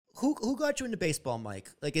who got you into baseball, Mike?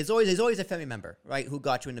 Like, there's always a family member, right? Who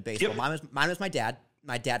got you into baseball? Yep. Mine was my dad.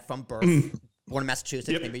 My dad from birth, born in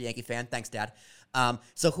Massachusetts. Maybe a Yankee fan. Thanks, Dad.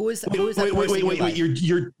 So who is that?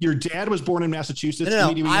 Wait. Your dad was born in Massachusetts.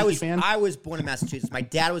 No. Fan? I was born in Massachusetts. My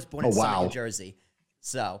dad was born in Summit, New Jersey.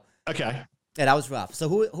 So okay. Yeah, that was rough. So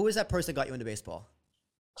who is that person that got you into baseball?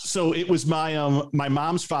 So it was my my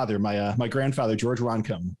mom's father, my grandfather, George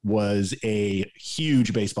Roncombe, was a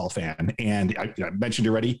huge baseball fan. And I mentioned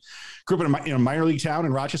already, grew up in a minor league town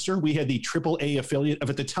in Rochester. We had the AAA affiliate of,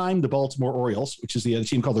 at the time, the Baltimore Orioles, which is the other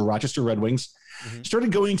team called the Rochester Red Wings. Mm-hmm.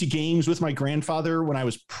 Started going to games with my grandfather when I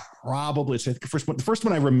was probably, the first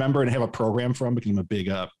one I remember and have a program from, became a big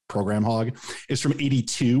program hog, is from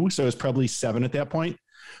 82. So I was probably 7 at that point.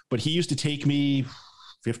 But he used to take me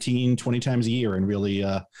 15, 20 times a year. And really,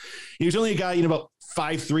 he was only a guy, about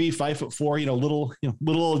 5'3", 5'4",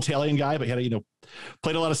 little Italian guy, but he had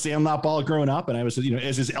played a lot of sandlot ball growing up. And I was,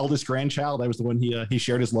 as his eldest grandchild, I was the one he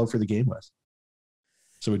shared his love for the game with.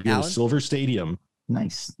 So we'd go to Silver Stadium.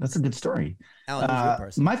 Nice. That's a good story. Alan, who's your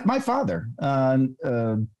person? My father,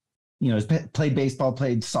 played baseball,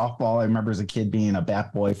 played softball. I remember as a kid being a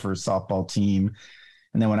bat boy for a softball team.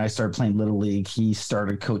 And then when I started playing Little League, he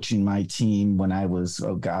started coaching my team when I was,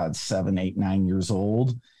 7, 8, 9 years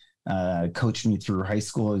old. Coached me through high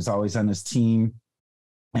school. He was always on his team.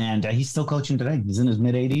 And he's still coaching today. He's in his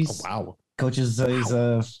mid-80s. Oh, wow. Coaches, he's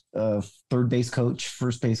a third base coach,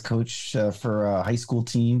 first base coach for a high school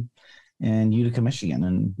team in Utica, Michigan,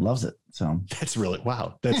 and loves it. So that's really,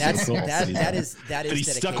 wow. That's so cool. That is but he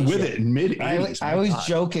stuck with it in mid-80s. I always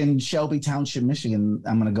joke in Shelby Township, Michigan,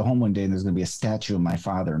 I'm going to go home one day and there's going to be a statue of my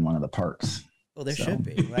father in one of the parks. Well, there should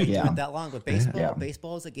be, right? Yeah. That long. But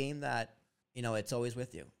baseball is a game that, it's always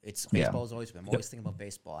with you. Baseball is always with you. I'm always thinking about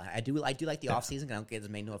baseball. I do like the off season. I don't get as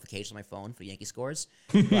many notifications on my phone for Yankee scores,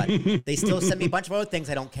 but they still send me a bunch of other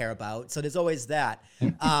things I don't care about. So there's always that.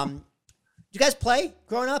 Did you guys play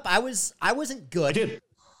growing up? I wasn't good. I did.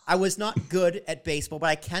 I was not good at baseball, but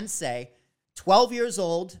I can say 12 years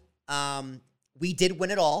old, we did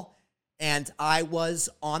win it all. And I was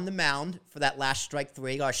on the mound for that last strike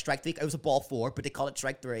 3. It was a ball 4, but they called it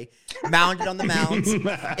strike 3. Mounded on the mound.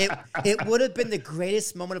 It would have been the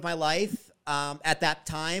greatest moment of my life at that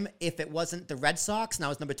time if it wasn't the Red Sox, and I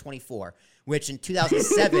was number 24, which in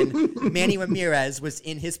 2007, Manny Ramirez was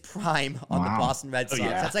in his prime on the Boston Red Sox.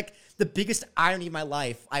 That's like the biggest irony of my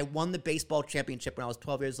life. I won the baseball championship when I was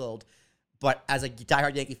 12 years old, but as a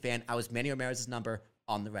diehard Yankee fan, I was Manny Ramirez's number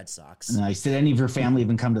on the Red Sox. Nice. Did any of your family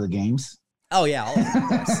even come to the games? Oh yeah, all of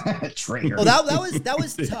course. Traitor. Well, that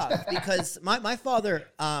was tough because my father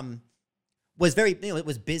was very, it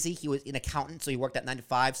was busy. He was an accountant, so he worked at 9 to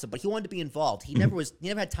 5. So, but he wanted to be involved. He never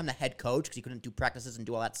had time to head coach because he couldn't do practices and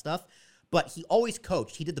do all that stuff. But he always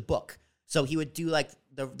coached. He did the book, so he would do like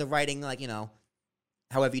the writing,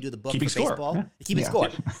 however you do the book for baseball, keeping score.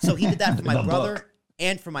 So he did that for my brother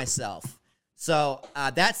and for myself. So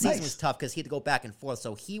that season was tough because he had to go back and forth.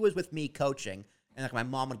 So he was with me coaching, and my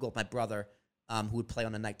mom would go with my brother, who would play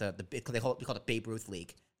on we call it Babe Ruth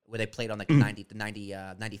League, where they played on 90 feet,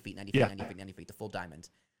 90 feet, the full diamond.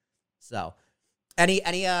 So, any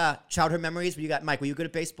childhood memories? Mike, were you good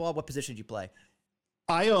at baseball? What position did you play?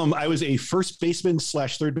 I was a first baseman /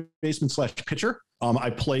 third baseman / pitcher.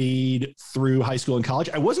 I played through high school and college.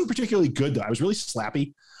 I wasn't particularly good though. I was really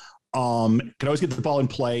slappy. Could always get the ball in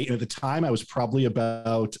play. And at the time I was probably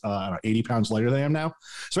about 80 pounds lighter than I am now.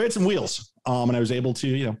 So I had some wheels. And I was able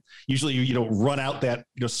to, usually, run out that,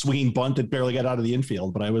 swinging bunt that barely got out of the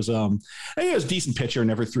infield. But I was a decent pitcher and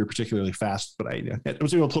never threw particularly fast, but I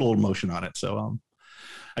was able to put a little motion on it. So,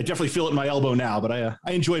 I definitely feel it in my elbow now, but I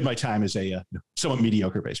enjoyed my time as a somewhat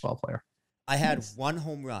mediocre baseball player. I had one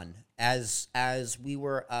home run as we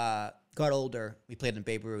were got older. We played in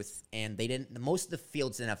Babe Ruth, and most of the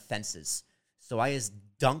fields didn't have fences, so I just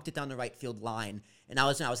dunked it down the right field line. And I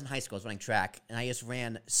was in high school. I was running track, and I just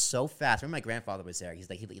ran so fast. I remember my grandfather was there. He's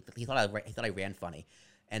like he thought I ran funny,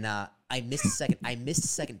 and I missed second. I missed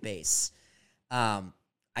second base. I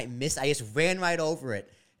just ran right over it.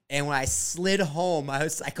 And when I slid home, I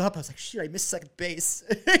got up, I was like, shit, I missed second base.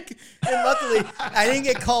 And luckily, I didn't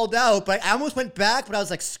get called out, but I almost went back, but I was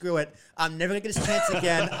like, screw it. I'm never going to get this chance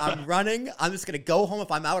again. I'm running. I'm just going to go home.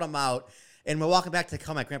 If I'm out, I'm out. And we're walking back to the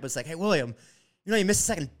car. My grandpa's like, hey, William, you missed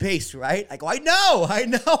second base, right? I go, I know,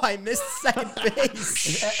 I missed second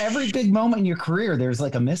base. Every big moment in your career, there's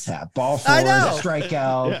like a mishap. Ball four,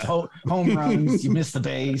 strikeout, home runs, you miss the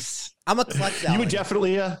base. I'm a clutch. You would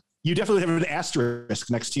definitely... You definitely have an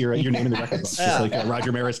asterisk next to your name in the record book, just like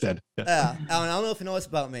Roger Maris did. Yeah, Alan, I don't know if you know this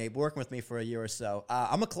about me, but working with me for a year or so,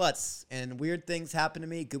 I'm a klutz, and weird things happen to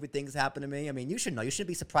me, goofy things happen to me. I mean, you should know. You shouldn't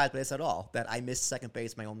be surprised by this at all, that I missed second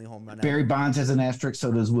base, my only home run. Barry Bonds has an asterisk,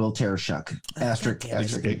 so does Will Tereschuk.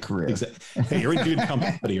 Asterisk career. Exactly. Hey, you're in good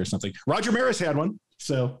company or something. Roger Maris had one,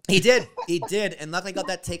 so. He did, and luckily got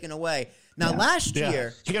that taken away. Now, last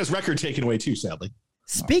year. He got his record taken away too, sadly.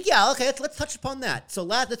 Speaking, okay, let's touch upon that. So,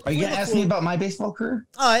 are you gonna ask me about my baseball career?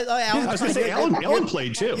 Alan, I was gonna say Alan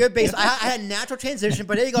played too. I had a natural transition,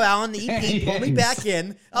 but there you go, Alan. The EP pulled me back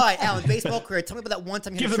in. All right, Alan, baseball career. Tell me about that one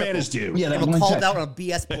time. Give the man his due. Yeah, I'm called out on a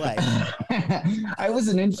BS play. I was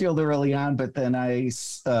an infielder early on, but then I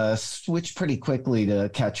switched pretty quickly to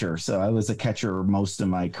catcher. So I was a catcher most of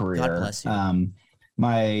my career. God bless you.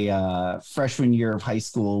 My freshman year of high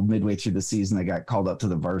school, midway through the season, I got called up to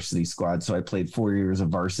the varsity squad. So I played 4 years of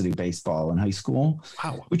varsity baseball in high school,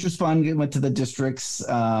 which was fun. Went to the districts.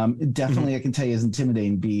 Definitely, I can tell you, is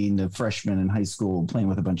intimidating being a freshman in high school, playing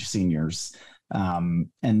with a bunch of seniors. And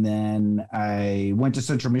then I went to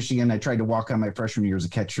Central Michigan. I tried to walk on my freshman year as a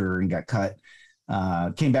catcher and got cut.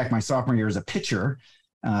 Came back my sophomore year as a pitcher,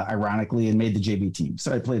 ironically, and made the JV team.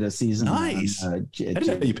 So I played a season. Nice. I didn't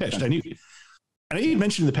know you pitched. I know you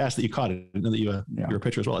mentioned in the past that you caught it. I know that you're a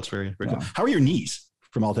pitcher as well. That's very, very cool. How are your knees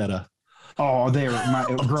from all that? They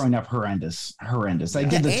were growing up horrendous. I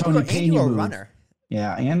did the Tony Pena you were a move. runner.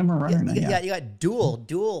 Yeah, and I'm a runner. You got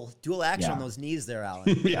dual action on those knees there, Alan.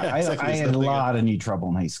 I had a lot of knee trouble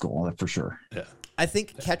in high school, for sure. Yeah. I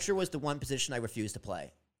think catcher was the one position I refused to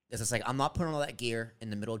play. It's like, I'm not putting all that gear in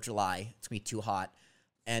the middle of July. It's going to be too hot.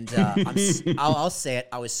 And I'll say it,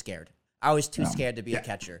 I was scared. I was too scared to be a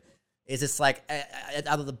catcher. Is this like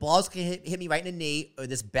either the ball's gonna hit me right in the knee, or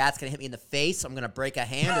this bat's gonna hit me in the face? So I'm gonna break a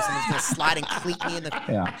hand, or someone's gonna slide and cleat me in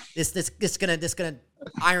the. This gonna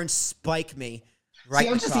iron spike me. Right. See,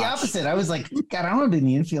 I was just the opposite. I was like, God, I want to be in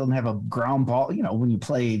the infield and have a ground ball. You know, when you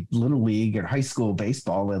play little league or high school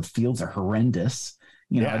baseball, the fields are horrendous.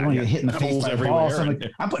 I don't want to get hit in the face by a ball. So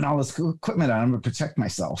I'm putting all this equipment on to protect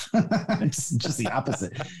myself. It's just the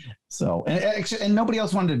opposite. So, and nobody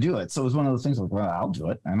else wanted to do it. So it was one of those things like, well, I'll do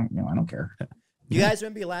it. I don't care. You guys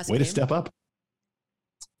remember your last game? Way to step up.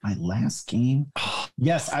 My last game?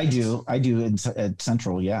 Yes, I do. At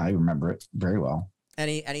Central. Yeah, I remember it very well.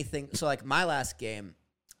 Anything? So like my last game,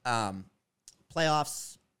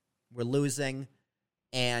 playoffs, we're losing.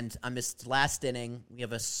 And on this last inning, we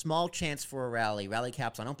have a small chance for a rally. Rally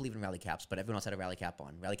caps. I don't believe in rally caps, but everyone else had a rally cap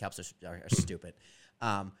on. Rally caps are stupid.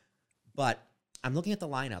 But I'm looking at the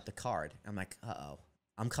lineup, the card. I'm like, uh-oh,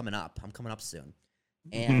 I'm coming up soon.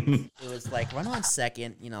 And it was like, run on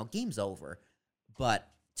second, game's over. But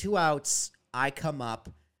 2 outs, I come up,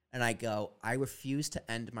 and I go, I refuse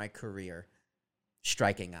to end my career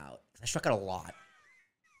striking out. I struck out a lot.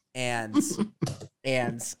 And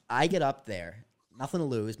I get up there. Nothing to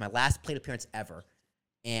lose. My last plate appearance ever.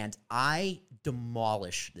 And I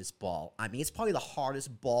demolish this ball. I mean, it's probably the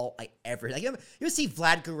hardest ball I ever... Like, you ever see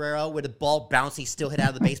Vlad Guerrero where the ball bouncing still hit out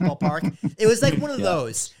of the baseball park? It was like one of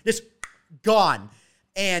those. Just gone.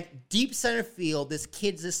 And deep center field, this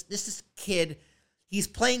kid, he's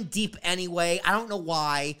playing deep anyway. I don't know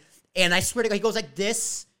why. And I swear to God, he goes like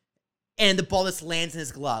this, and the ball just lands in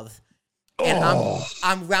his glove. And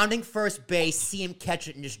I'm rounding first base, see him catch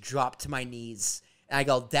it, and just drop to my knees. And I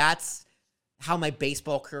go, that's how my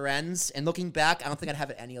baseball career ends. And looking back, I don't think I'd have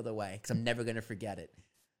it any other way because I'm never going to forget it.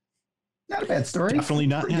 Not a bad story. Definitely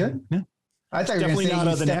not. Pretty good. Yeah. I thought you were going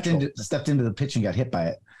to say you stepped into the pitch and got hit by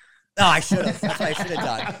it. No, I should have. That's what I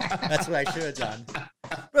should have done.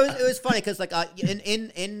 But it was funny because, like,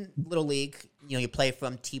 in Little League, you play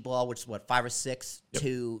from T-ball, which is 5 or 6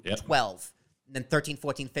 to 12. And then 13,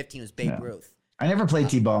 14, 15 was Babe Ruth. I never played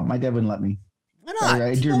T-ball. My dad wouldn't let me. Why not?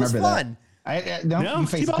 I do remember fun. that. No,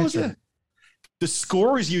 T-ball was good. The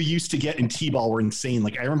scores you used to get in T-ball were insane.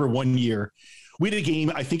 Like, I remember one year we did a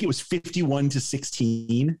game, I think it was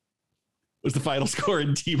 51-16 was the final score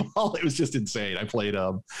in T-ball. It was just insane.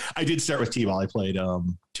 I did start with T-ball. I played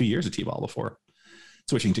 2 years of T-ball before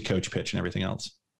switching to coach pitch and everything else.